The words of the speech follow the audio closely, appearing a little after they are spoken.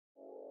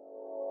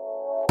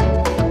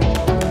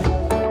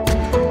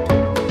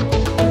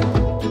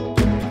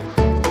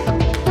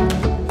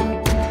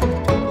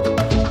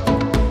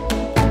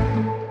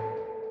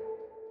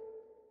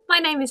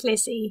name is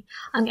Lizzie.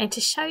 I'm going to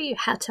show you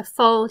how to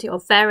fold your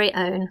very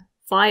own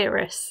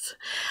virus.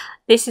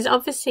 This is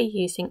obviously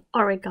using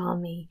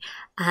origami,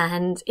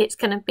 and it's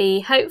going to be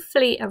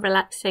hopefully a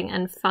relaxing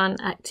and fun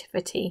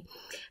activity,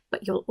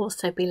 but you'll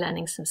also be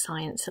learning some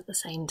science at the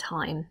same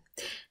time.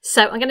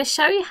 So I'm going to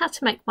show you how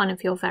to make one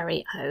of your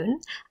very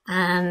own,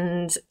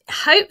 and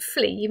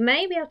hopefully you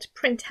may be able to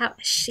print out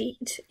a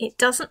sheet. It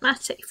doesn't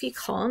matter if you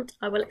can't,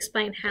 I will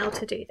explain how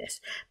to do this,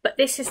 but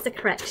this is the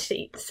correct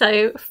sheet.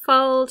 So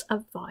fold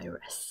a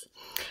virus.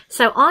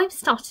 So I've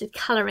started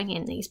colouring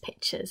in these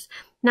pictures.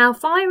 Now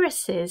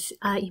viruses,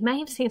 you may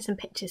have seen some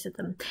pictures of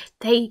them,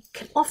 they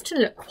can often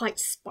look quite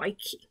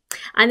spiky,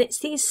 and it's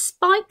these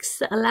spikes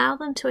that allow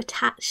them to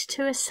attach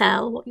to a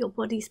cell, what your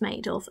body's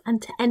made of,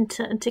 and to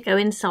enter and to go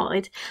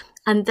inside,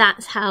 and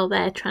that's how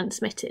they're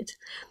transmitted.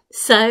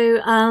 So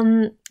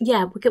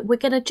yeah, we're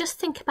going to just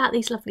think about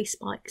these lovely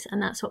spikes,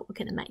 and that's what we're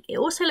going to make. It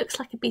also looks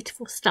like a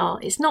beautiful star.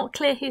 It's not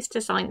clear who's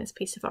designed this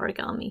piece of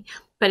origami,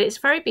 but it's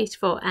very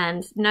beautiful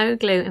and no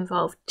glue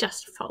involved,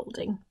 just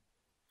folding.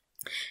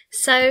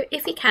 So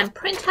if you can,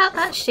 print out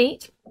that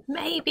sheet,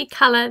 maybe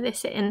colour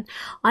this in.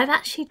 I've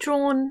actually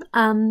drawn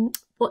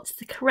what's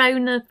the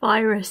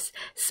coronavirus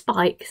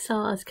spike,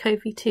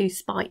 SARS-CoV-2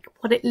 spike,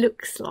 what it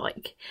looks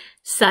like.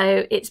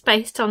 So it's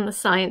based on the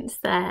science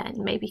there, and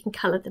maybe you can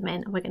colour them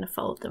in, and we're going to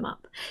fold them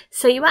up.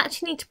 So you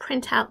actually need to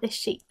print out this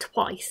sheet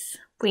twice.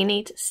 We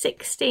need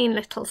 16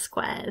 little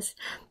squares.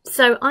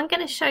 So I'm going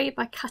to show you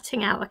by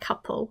cutting out a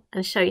couple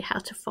and show you how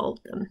to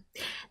fold them.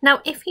 Now,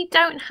 if you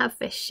don't have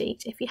this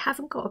sheet, if you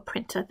haven't got a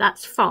printer,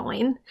 that's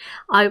fine.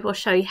 I will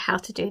show you how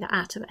to do that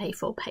out of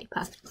A4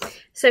 paper.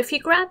 So if you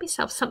grab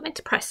yourself something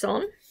to press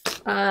on,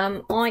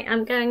 I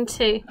am going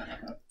to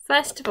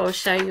first of all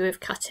show you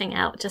with cutting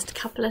out just a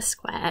couple of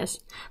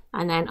squares,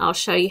 and then I'll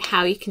show you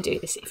how you can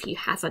do this if you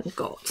haven't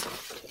got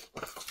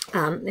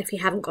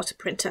a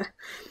printer.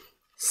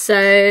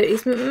 So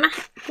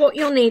what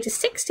you'll need is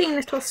 16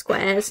 little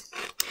squares,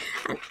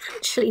 and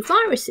actually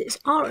viruses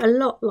are a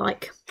lot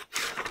like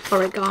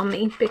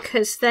origami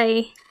because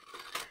they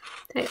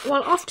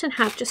will often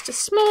have just a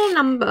small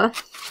number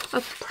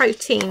of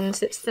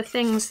proteins. It's the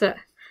things that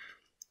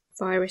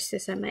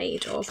viruses are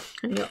made of,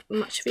 and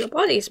much of your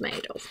body is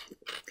made of,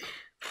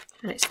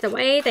 and it's the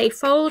way they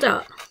fold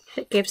up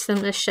that gives them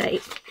the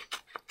shape.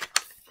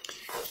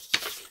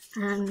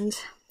 And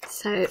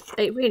so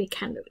they really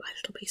can look like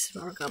little pieces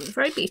of origami.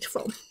 Very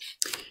beautiful.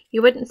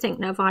 You wouldn't think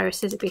no,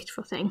 virus is a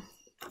beautiful thing,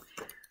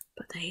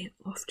 but they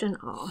often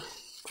are.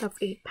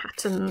 Lovely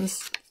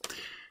patterns.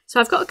 So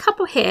I've got a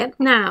couple here.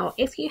 Now,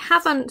 if you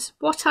haven't,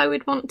 what I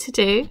would want to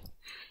do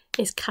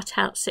is cut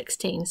out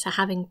 16, so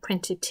having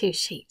printed 2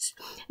 sheets.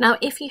 Now,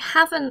 if you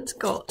haven't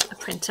got a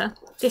printer,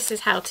 this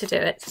is how to do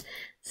it.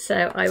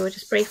 So I will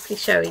just briefly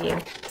show you.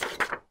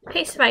 A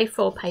piece of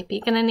A4 paper.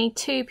 You're going to need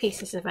 2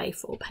 pieces of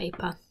A4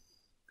 paper.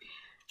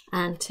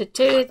 And to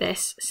do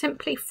this,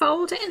 simply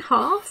fold it in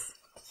half.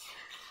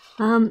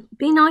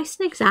 Be nice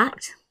and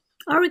exact.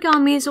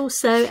 Origami is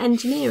also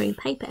engineering,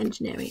 paper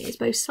engineering. It's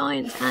both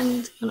science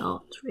and an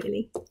art,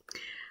 really.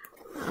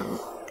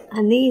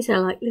 And these are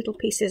like little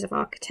pieces of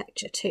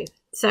architecture too.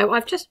 So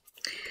I've just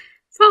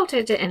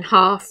folded it in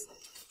half.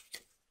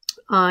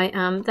 I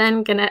am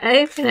then going to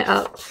open it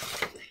up.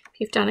 If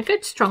you've done a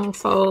good strong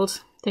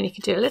fold, then you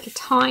can do a little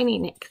tiny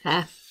nick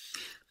there.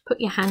 Put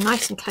your hand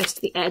nice and close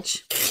to the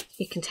edge,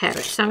 you can tear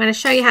it. So I'm going to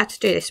show you how to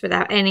do this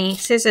without any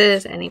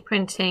scissors, any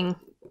printing.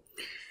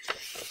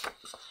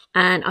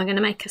 And I'm going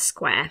to make a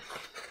square.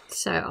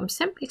 So I'm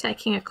simply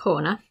taking a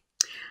corner,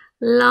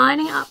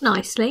 lining it up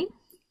nicely.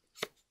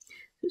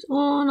 It's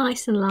all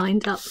nice and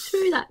lined up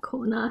through that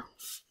corner.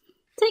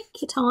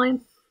 Take your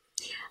time.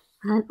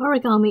 And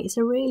origami is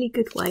a really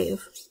good way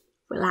of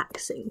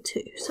relaxing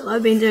too. So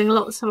I've been doing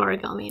lots of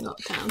origami in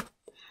lockdown.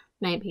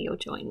 Maybe you'll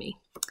join me.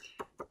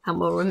 And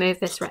we'll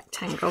remove this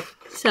rectangle.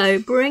 So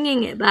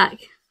bringing it back,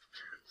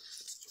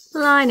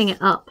 lining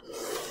it up.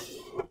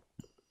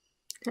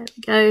 There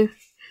we go.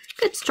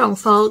 Good strong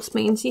folds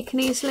means you can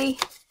easily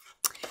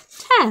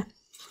tear.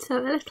 So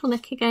a little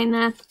nick again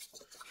there.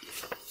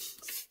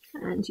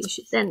 And you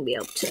should then be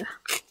able to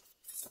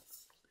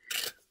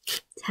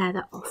tear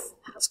that off.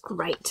 That's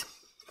great.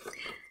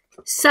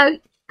 So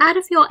out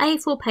of your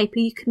A4 paper,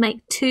 you can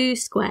make 2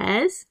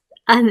 squares.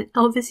 And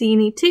obviously you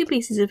need 2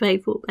 pieces of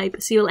A4 paper,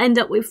 so you'll end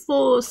up with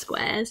 4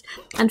 squares.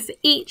 And for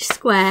each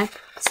square,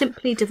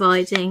 simply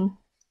dividing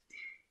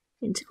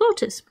into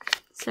quarters.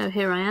 So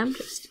here I am,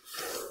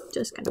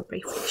 just going to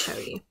briefly show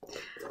you.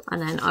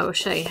 And then I will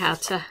show you how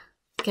to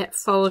get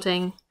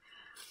folding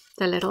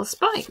the little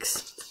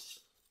spikes.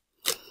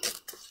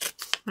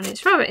 And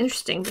it's rather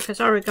interesting because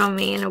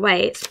origami, in a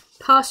way, it's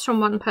passed from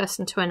one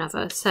person to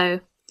another. So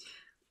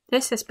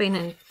this has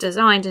been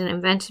designed and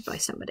invented by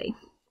somebody,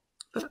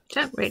 but I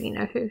don't really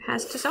know who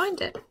has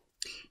designed it.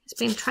 It's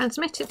been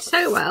transmitted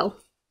so well.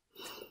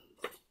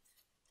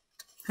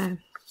 There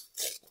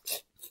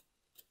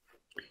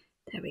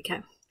we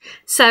go.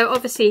 So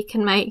obviously you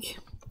can make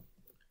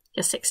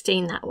your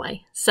 16 that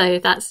way. So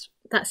that's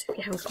if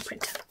you haven't got a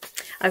printer.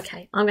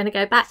 Okay, I'm going to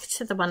go back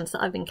to the ones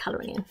that I've been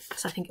colouring in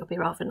because I think it'll be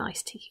rather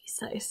nice to use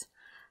those.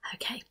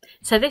 Okay,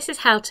 so this is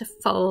how to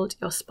fold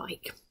your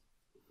spike.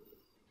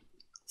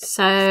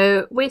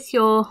 So with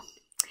your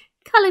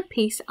coloured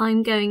piece,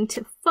 I'm going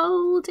to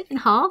fold it in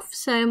half.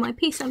 So my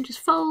piece, I'm just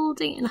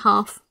folding it in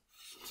half,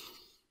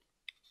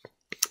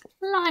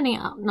 lining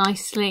it up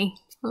nicely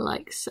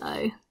like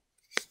so.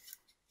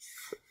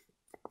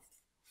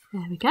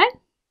 There we go.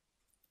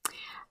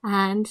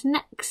 And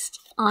next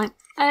I'm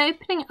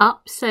opening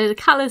up so the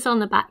colour's on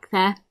the back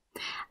there,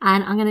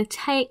 and I'm going to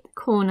take the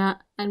corner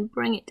and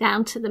bring it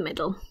down to the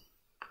middle.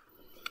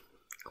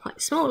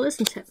 Quite small,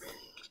 isn't it?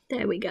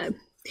 There we go.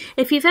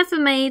 If you've ever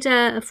made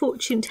a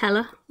fortune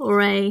teller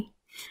or a,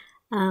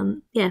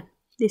 yeah,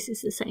 this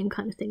is the same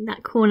kind of thing.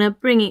 That corner,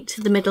 bring it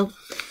to the middle.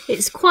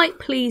 It's quite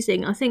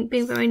pleasing. I think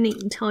being very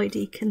neat and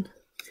tidy can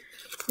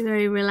be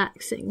very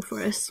relaxing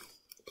for us.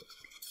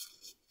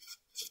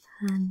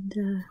 And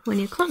when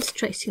you're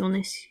concentrating on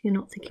this, you're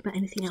not thinking about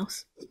anything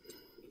else.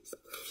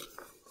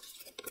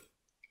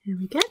 There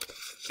we go.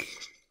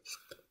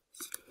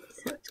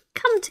 So it's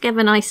come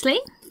together nicely.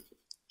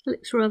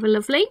 Looks rather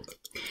lovely.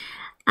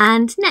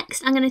 And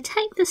next I'm going to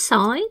take the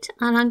side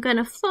and I'm going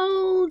to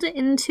fold it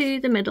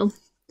into the middle.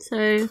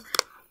 So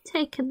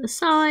taking the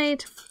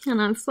side and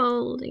I'm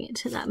folding it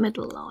to that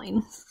middle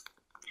line,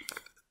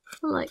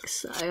 like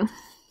so.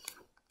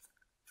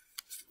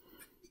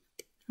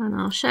 And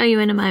I'll show you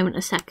in a moment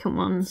a second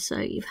one, so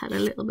you've had a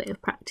little bit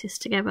of practice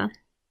together.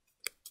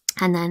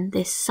 And then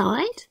this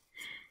side,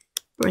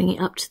 bring it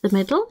up to the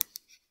middle.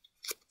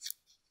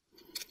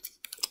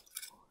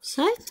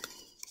 So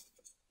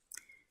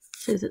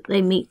that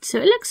they meet. So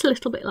it looks a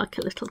little bit like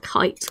a little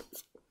kite.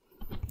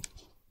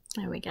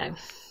 There we go.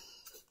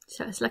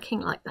 So it's looking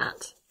like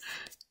that.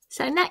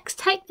 So next,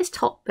 take this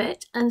top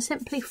bit and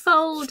simply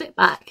fold it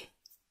back.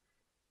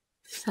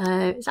 So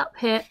it's up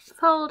here,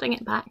 folding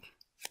it back.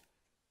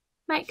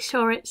 Make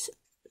sure it's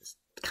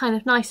kind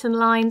of nice and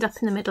lined up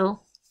in the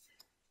middle.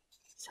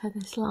 So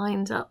this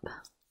lines up.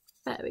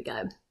 There we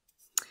go.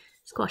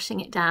 Squashing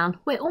it down.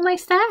 We're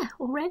almost there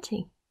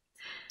already.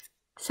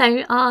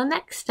 So our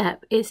next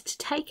step is to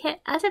take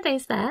it as it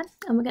is there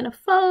and we're going to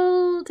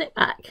fold it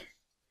back.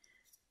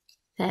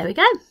 There we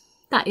go.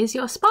 That is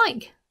your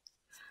spike.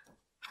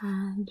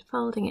 And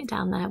folding it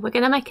down there. We're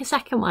going to make a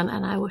second one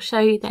and I will show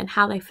you then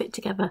how they fit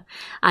together.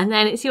 And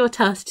then it's your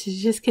task to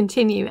just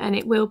continue and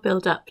it will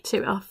build up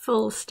to our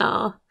full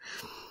star.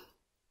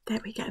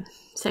 There we go.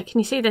 So can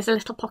you see there's a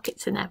little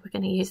pockets in there? We're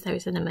going to use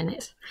those in a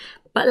minute.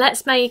 But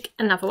let's make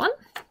another one.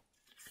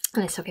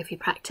 And this will give you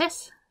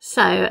practice.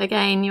 So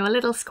again, your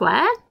little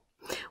square,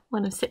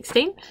 1 of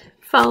 16,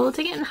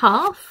 folding it in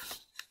half.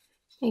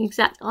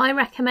 I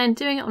recommend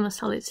doing it on a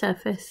solid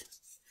surface.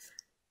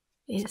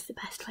 Is the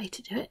best way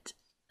to do it.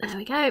 There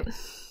we go. I'm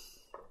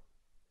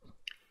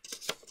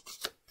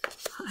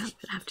going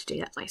to have to do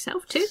that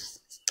myself too.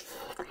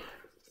 There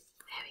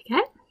we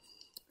go.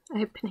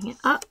 Opening it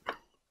up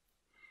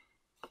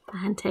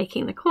and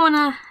taking the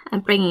corner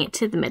and bringing it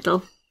to the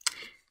middle.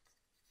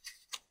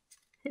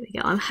 There we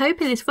go. I'm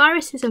hoping this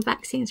viruses and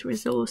vaccines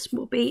resource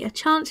will be a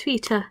chance for you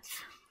to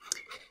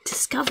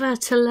discover,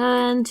 to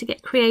learn, to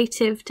get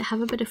creative, to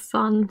have a bit of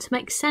fun, to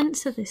make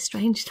sense of this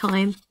strange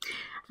time,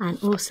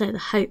 and also the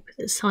hope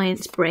that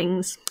science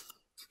brings.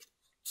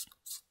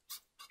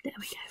 There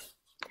we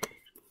go.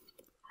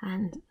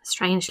 And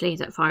strangely,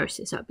 that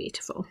viruses are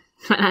beautiful.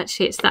 And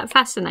actually, it's that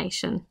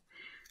fascination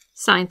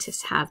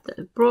scientists have that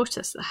have brought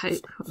us the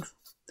hope of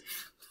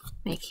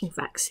making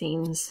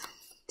vaccines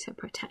to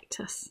protect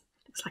us.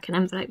 Looks like an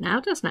envelope now,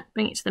 doesn't it?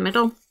 Bring it to the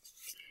middle.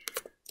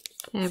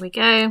 There we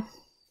go.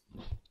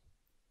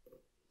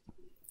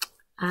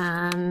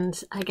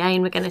 And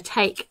again, we're going to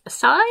take a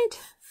side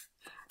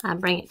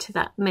and bring it to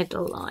that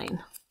middle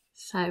line.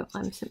 So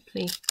I'm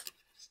simply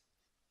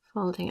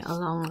folding it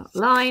along that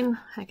line.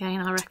 Again,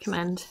 I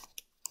recommend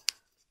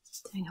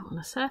doing it on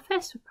a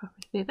surface would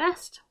probably be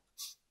best.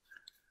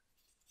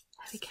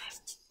 There we go.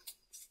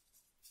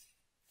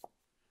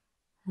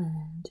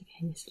 And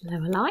again, this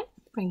lower line,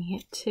 bringing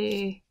it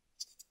to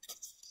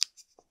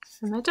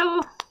the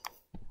middle.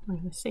 I'm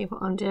going to see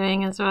what I'm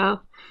doing as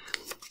well.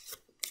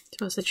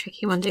 It was a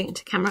tricky one doing it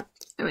to camera.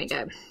 There we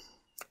go.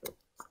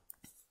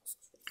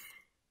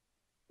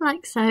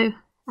 Like so.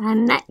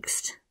 And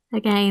next,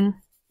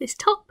 again, this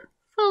top,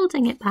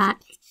 folding it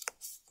back.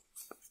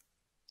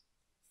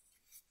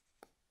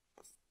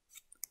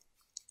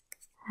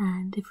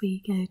 And if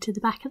we go to the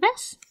back of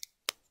this,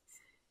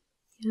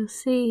 you'll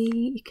see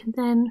you can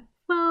then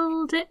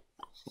fold it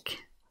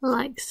back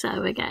like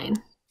so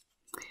again,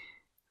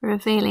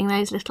 revealing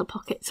those little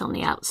pockets on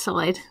the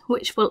outside,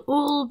 which will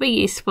all be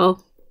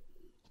useful.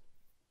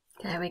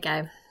 There we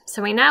go.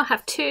 So we now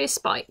have 2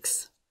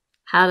 spikes.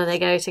 How do they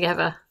go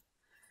together?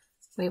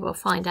 We will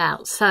find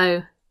out.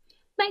 So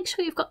make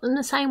sure you've got them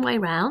the same way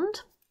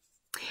round.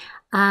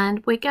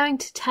 And we're going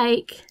to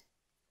take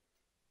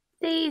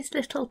these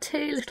 2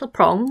 little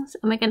prongs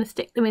and we're going to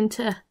stick them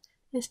into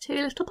these 2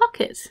 little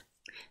pockets.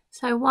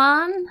 So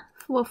one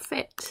will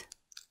fit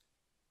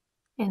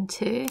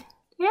into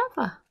the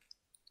other.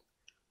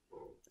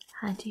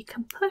 and you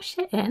can push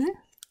it in.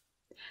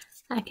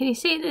 And can you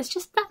see there's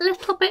just that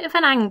little bit of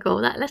an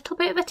angle, that little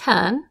bit of a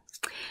turn.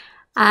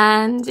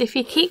 And if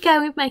you keep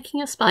going with making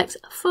your spikes,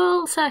 a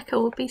full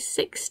circle will be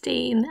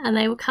 16 and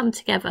they will come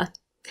together.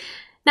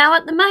 Now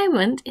at the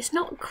moment, it's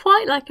not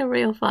quite like a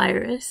real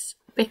virus,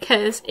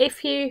 because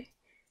if you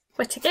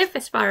were to give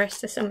this virus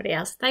to somebody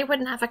else, they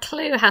wouldn't have a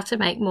clue how to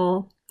make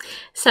more.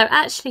 So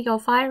actually your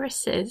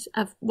viruses,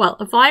 a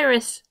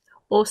virus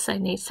also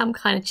needs some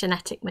kind of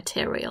genetic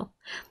material,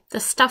 the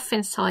stuff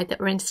inside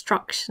that are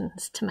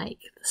instructions to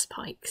make the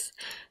spikes.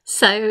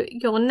 So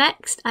your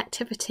next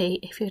activity,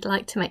 if you'd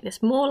like to make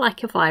this more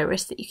like a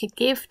virus that you could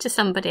give to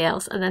somebody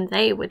else and then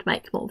they would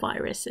make more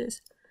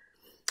viruses,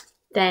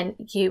 then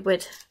you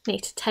would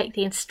need to take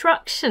the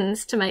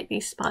instructions to make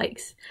these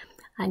spikes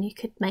and you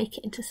could make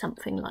it into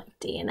something like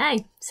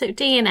DNA. So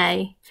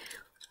DNA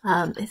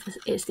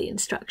is the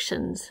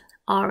instructions,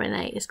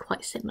 RNA is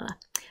quite similar.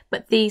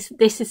 But this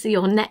is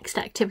your next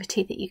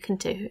activity that you can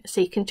do,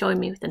 so you can join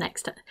me with the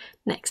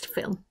next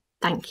film.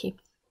 Thank you.